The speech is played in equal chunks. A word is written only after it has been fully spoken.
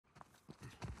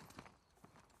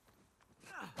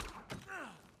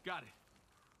Got it.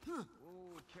 Oh,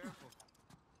 careful.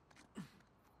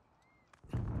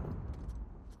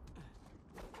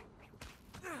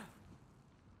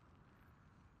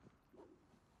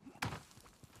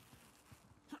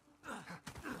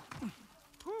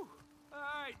 Whew. All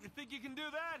right, you think you can do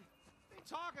that? What are you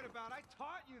talking about? I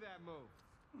taught you that move.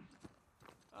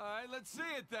 All right, let's see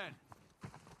it then.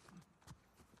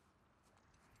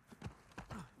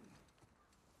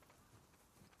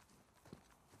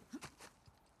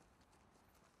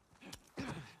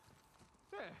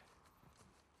 There.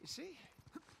 You see?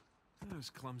 That was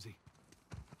clumsy.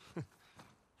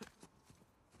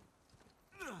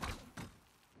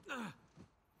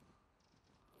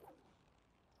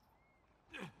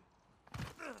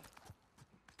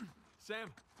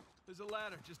 Sam, there's a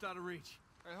ladder just out of reach.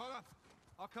 All right, hold on.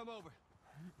 I'll come over.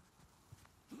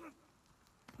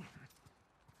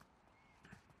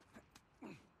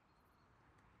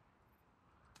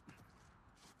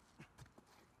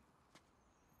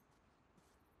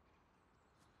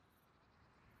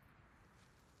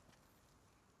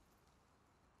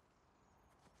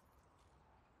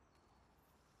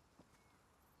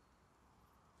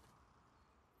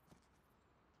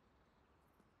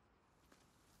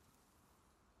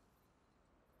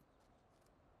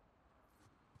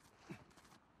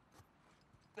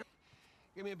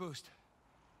 Give me a boost.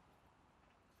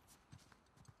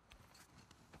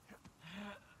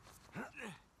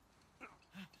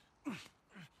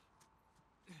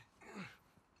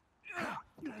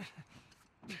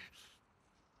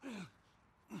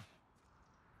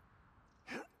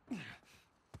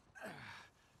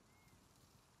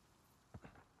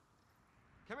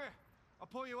 Come here. I'll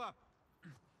pull you up.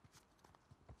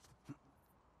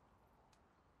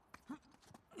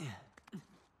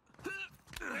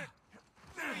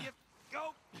 There you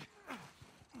go.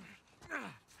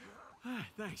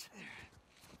 Thanks.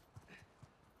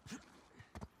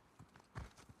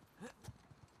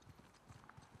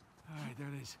 All right, there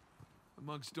it is. The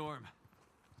mug storm.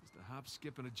 Just a hop,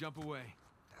 skip, and a jump away.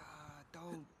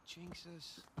 Don't jinx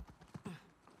us.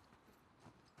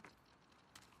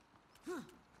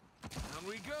 Down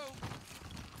we go.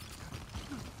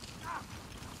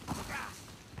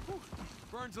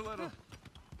 Burns a little.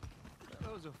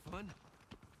 Those are fun.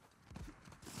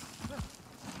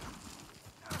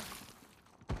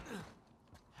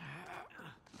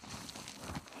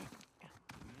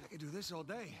 I could do this all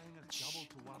day. Paying a double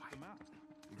to wipe them out.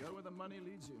 You go where the money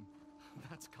leads you.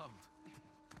 That's cold.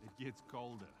 It gets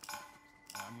colder.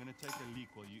 I'm gonna take a leak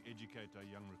while you educate our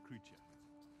young recruit here.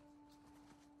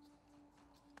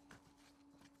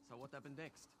 So what happened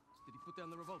next? Did he put down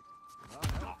the revolt? Well,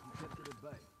 he kept it at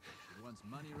bay. But once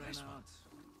money ran out,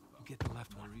 You get the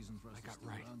left no one. reason for us I to got stick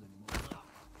right. around anymore.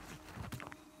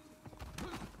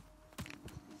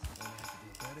 Gonna have to do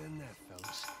better than that,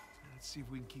 fellas. Let's see if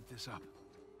we can keep this up.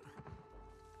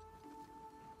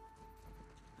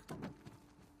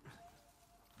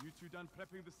 You two done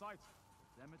prepping the site?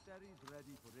 Cemetery's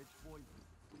ready for Rich Boy.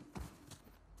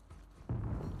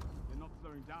 They're not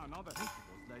slowing down, are they? Boss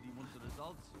lady wants the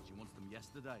results. She wants them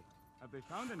yesterday. Have they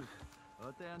found anything?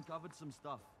 Heard they uncovered some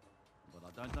stuff, but I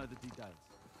don't know the details.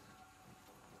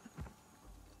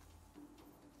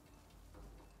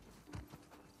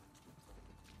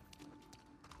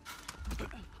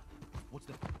 What's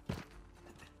that?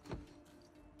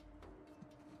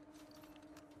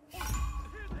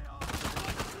 Here they are!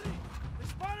 They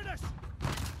spotted us!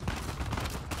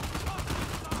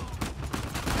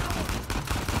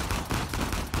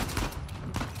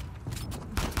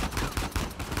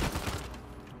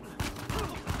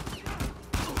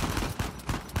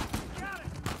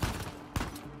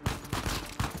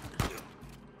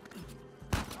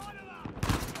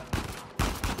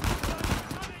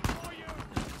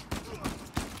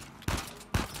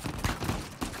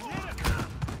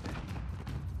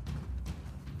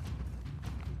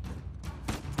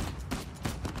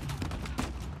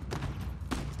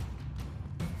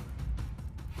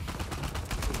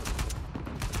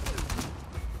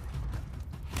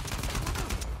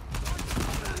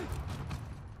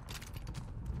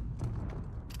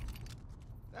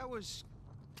 That was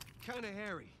kind of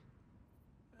hairy.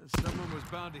 Someone was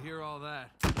bound to hear all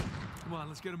that. Come on,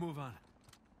 let's get a move on.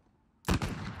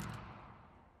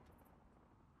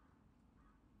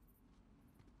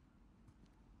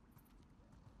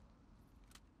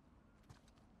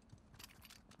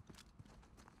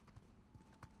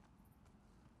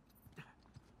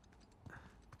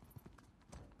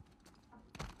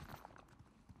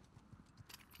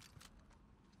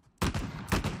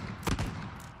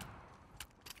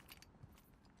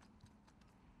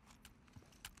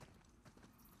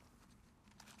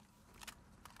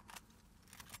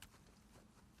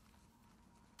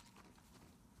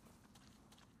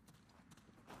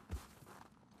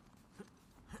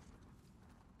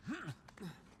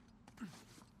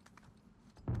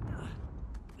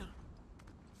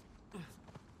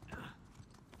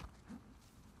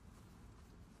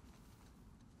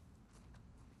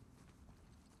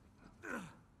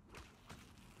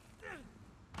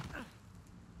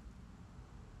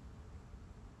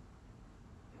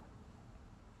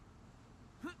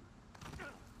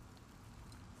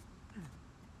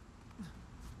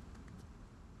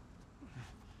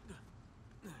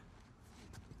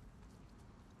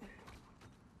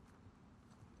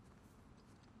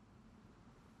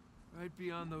 Right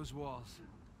beyond those walls.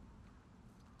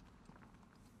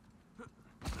 Down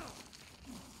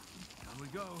we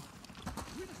go.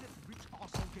 Where does that rich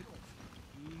arsehole get off?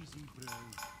 Easy, bro.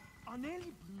 I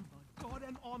nearly blew my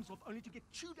goddamn arms off only to get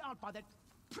chewed out by that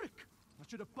prick. I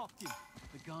should have popped him.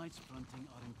 The guys fronting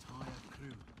our entire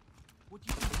crew. What do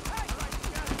you think?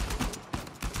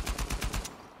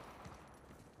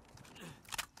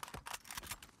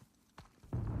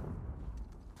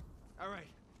 All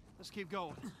right, let's keep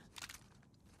going.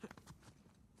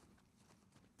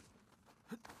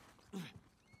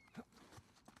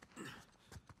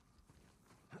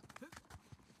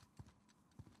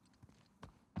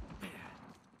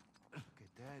 Look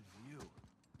at that view.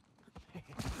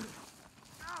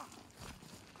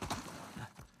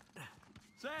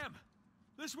 Sam!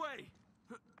 This way!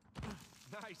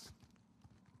 Nice.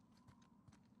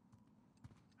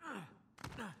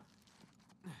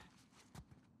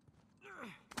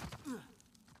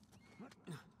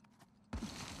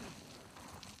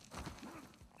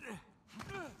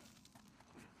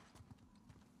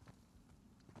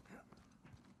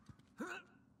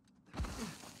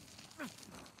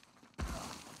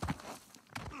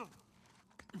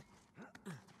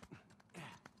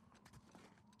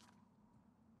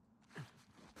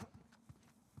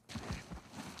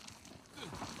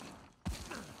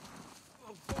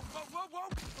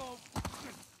 Whoa!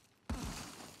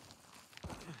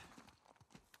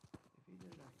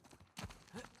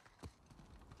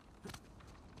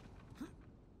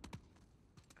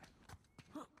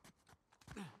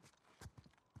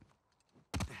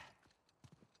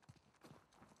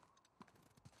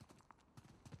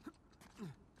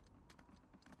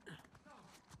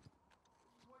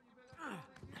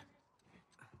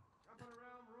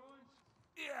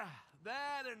 Yeah,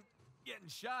 that and getting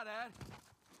shot at.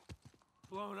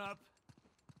 Blown up.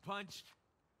 Punched.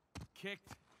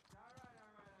 Kicked. All right,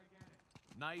 I get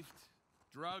it. Knifed.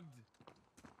 Drugged.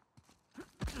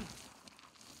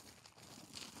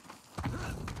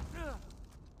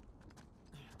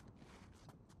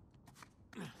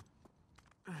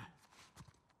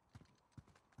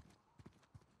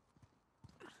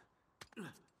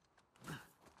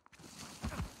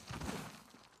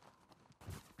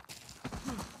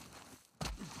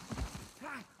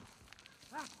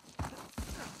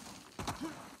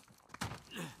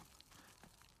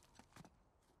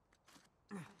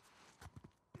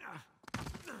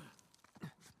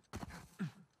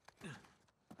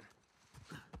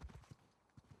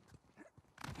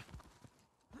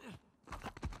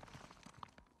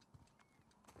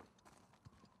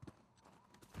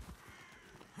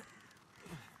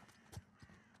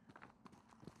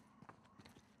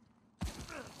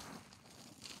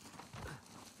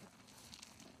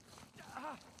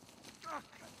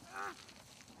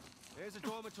 There's a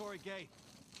dormitory gate.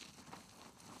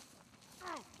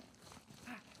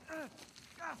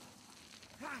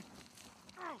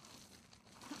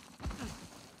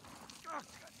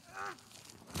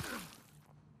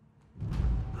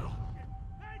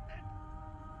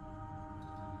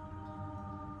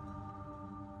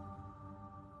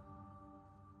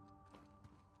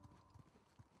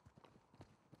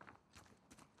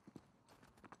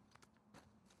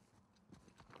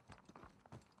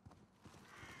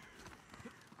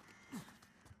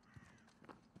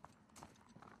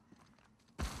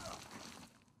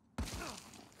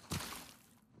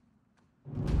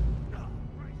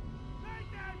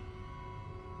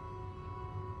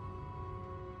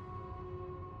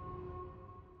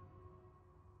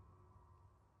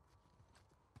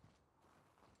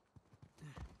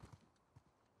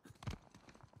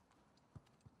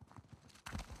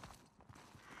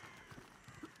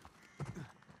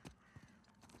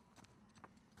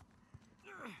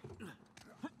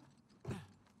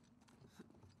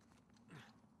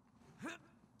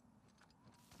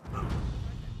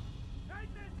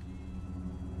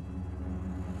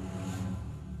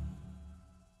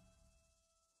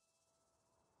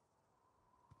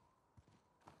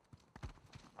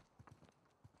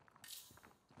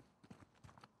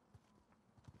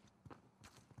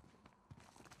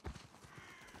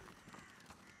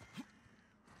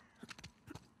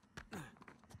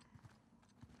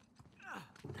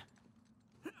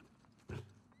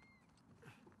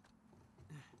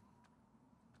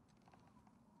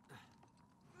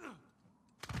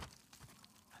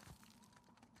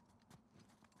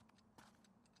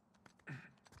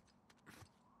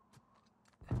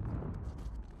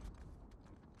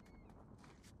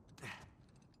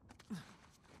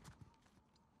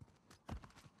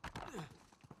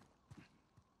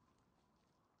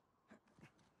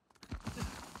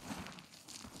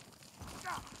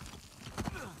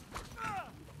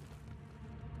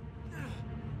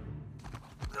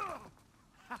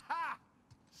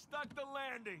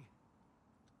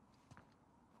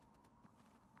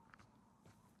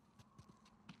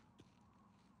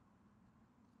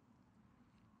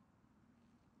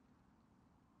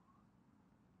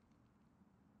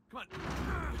 Come on.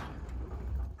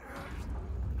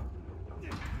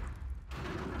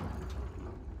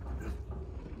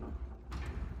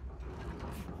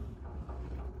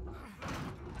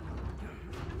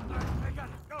 I got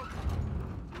it. Go.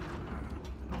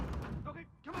 Okay,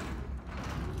 come on.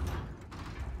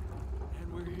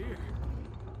 And we're here.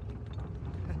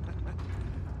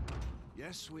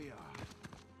 Yes, we are.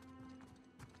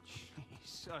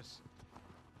 Jesus.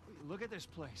 Look at this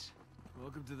place.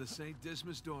 Welcome to the St.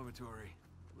 Dismas Dormitory.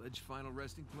 Alleged final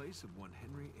resting place of one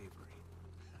Henry Avery.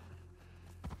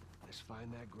 Let's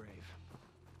find that grave.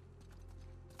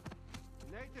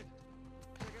 Nathan,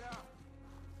 check it out.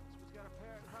 This one's got a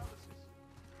pair of cutlasses.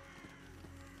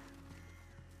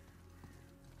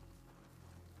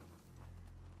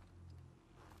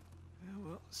 Yeah,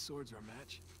 well, swords are a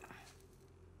match.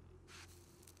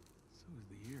 So is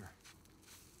the year.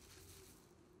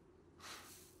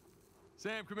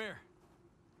 Sam, come here.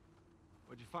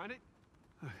 Where'd you find it?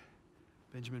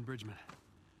 Benjamin Bridgman.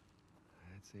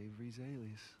 That's Avery's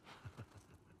alias.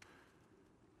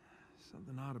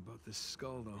 Something odd about this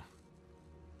skull, though.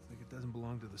 It's like it doesn't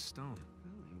belong to the stone.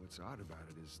 Well, and what's odd about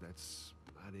it is that's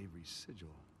not Avery's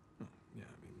sigil. Oh, yeah,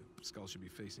 I mean, the skull should be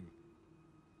facing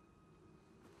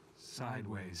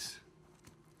sideways.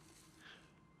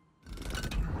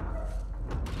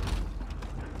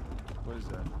 What is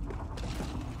that?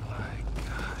 My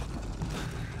God.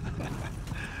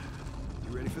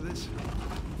 You ready for this?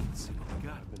 Let's see what we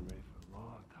got. I've been ready for a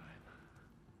long time.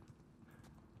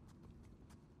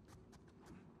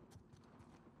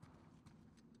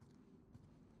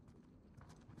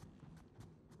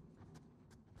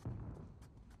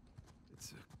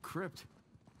 It's a crypt.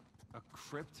 A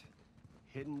crypt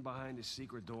hidden behind a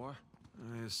secret door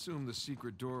I assume the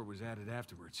secret door was added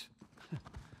afterwards. to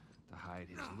hide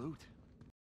his loot.